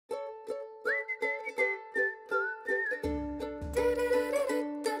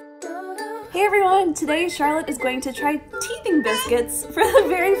Hey everyone! Today Charlotte is going to try teething biscuits for the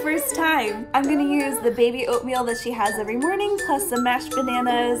very first time. I'm going to use the baby oatmeal that she has every morning, plus some mashed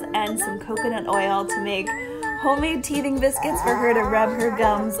bananas and some coconut oil to make homemade teething biscuits for her to rub her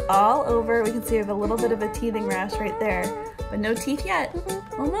gums all over. We can see we have a little bit of a teething rash right there, but no teeth yet.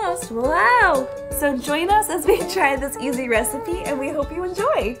 Almost. Wow! So join us as we try this easy recipe and we hope you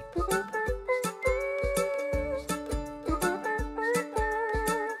enjoy!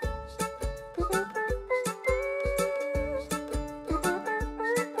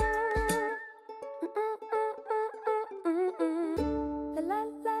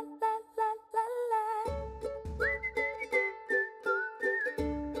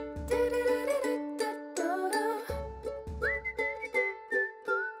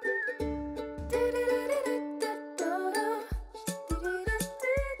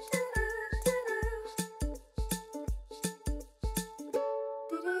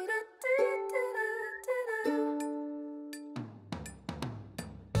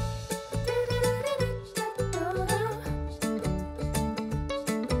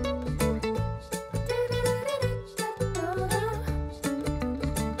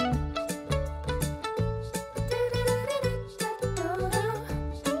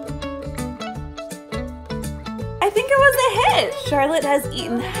 I think it was a hit! Charlotte has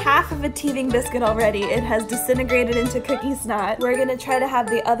eaten half of a teething biscuit already. It has disintegrated into cookie snot. We're gonna try to have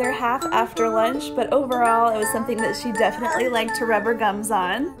the other half after lunch, but overall it was something that she definitely liked to rub her gums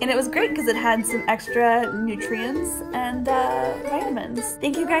on. And it was great because it had some extra nutrients and vitamins.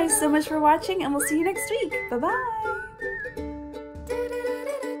 Thank you guys so much for watching and we'll see you next week. Bye-bye!